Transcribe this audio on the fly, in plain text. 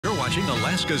watching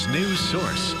Alaska's news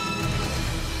source.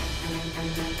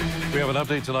 We have an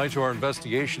update tonight to our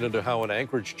investigation into how an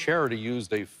Anchorage charity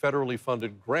used a federally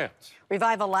funded grant.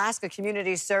 Revive Alaska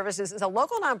Community Services is a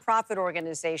local nonprofit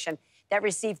organization that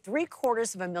received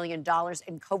 $750,000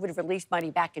 in COVID relief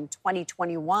money back in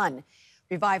 2021.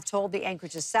 Revive told the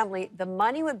Anchorage Assembly the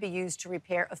money would be used to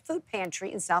repair a food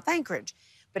pantry in South Anchorage,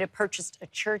 but it purchased a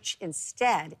church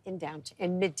instead in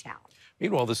Midtown.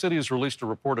 Meanwhile, the city has released a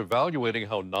report evaluating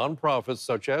how nonprofits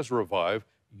such as Revive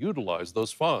utilize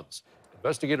those funds.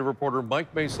 Investigative reporter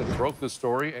Mike Mason broke the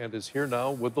story and is here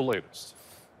now with the latest.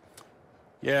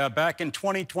 Yeah, back in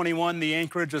 2021, the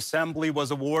Anchorage Assembly was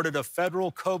awarded a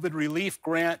federal COVID relief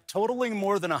grant totaling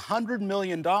more than $100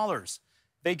 million.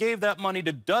 They gave that money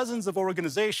to dozens of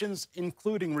organizations,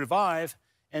 including Revive,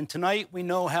 and tonight we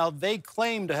know how they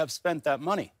claim to have spent that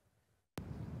money.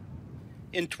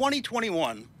 In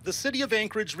 2021, the city of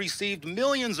Anchorage received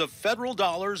millions of federal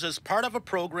dollars as part of a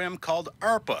program called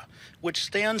ARPA, which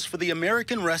stands for the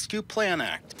American Rescue Plan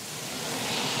Act.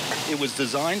 It was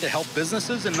designed to help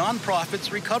businesses and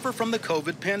nonprofits recover from the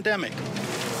COVID pandemic.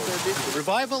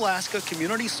 Revive Alaska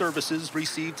Community Services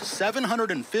received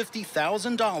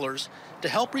 $750,000 to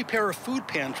help repair a food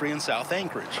pantry in South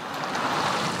Anchorage.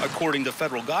 According to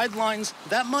federal guidelines,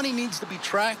 that money needs to be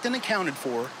tracked and accounted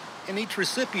for, and each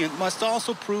recipient must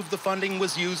also prove the funding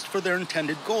was used for their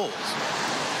intended goals.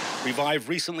 Revive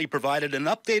recently provided an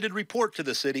updated report to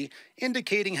the city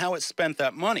indicating how it spent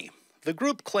that money. The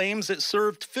group claims it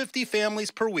served 50 families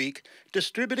per week,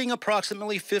 distributing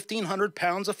approximately 1,500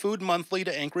 pounds of food monthly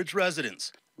to Anchorage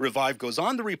residents. Revive goes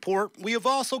on to report, we have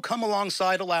also come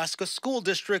alongside Alaska school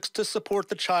districts to support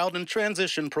the Child in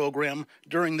Transition program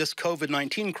during this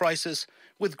COVID-19 crisis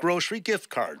with grocery gift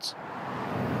cards.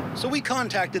 So we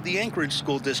contacted the Anchorage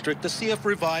School District to see if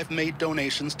Revive made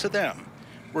donations to them.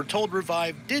 We're told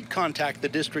Revive did contact the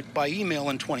district by email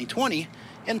in 2020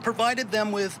 and provided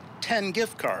them with 10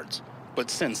 gift cards. But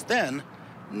since then,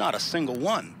 not a single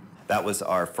one. That was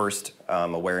our first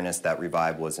awareness that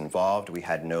Revive was involved. We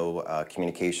had no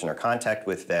communication or contact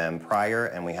with them prior,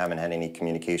 and we haven't had any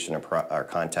communication or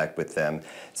contact with them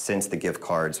since the gift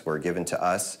cards were given to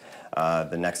us.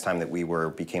 The next time that we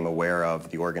became aware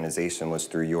of the organization was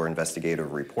through your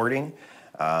investigative reporting.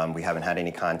 We haven't had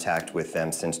any contact with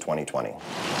them since 2020.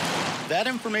 That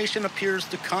information appears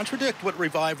to contradict what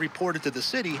Revive reported to the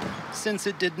city, since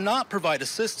it did not provide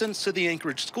assistance to the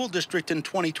Anchorage School District in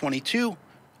 2022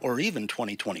 or even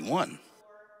 2021.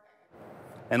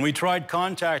 And we tried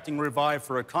contacting Revive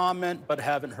for a comment, but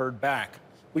haven't heard back.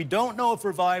 We don't know if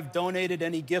Revive donated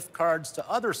any gift cards to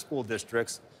other school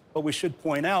districts, but we should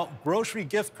point out grocery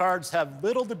gift cards have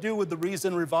little to do with the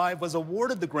reason Revive was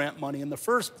awarded the grant money in the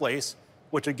first place,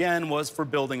 which again was for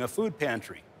building a food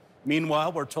pantry.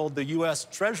 Meanwhile, we're told the U.S.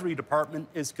 Treasury Department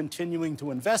is continuing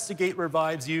to investigate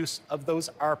Revive's use of those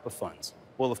ARPA funds.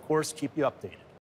 We'll, of course, keep you updated.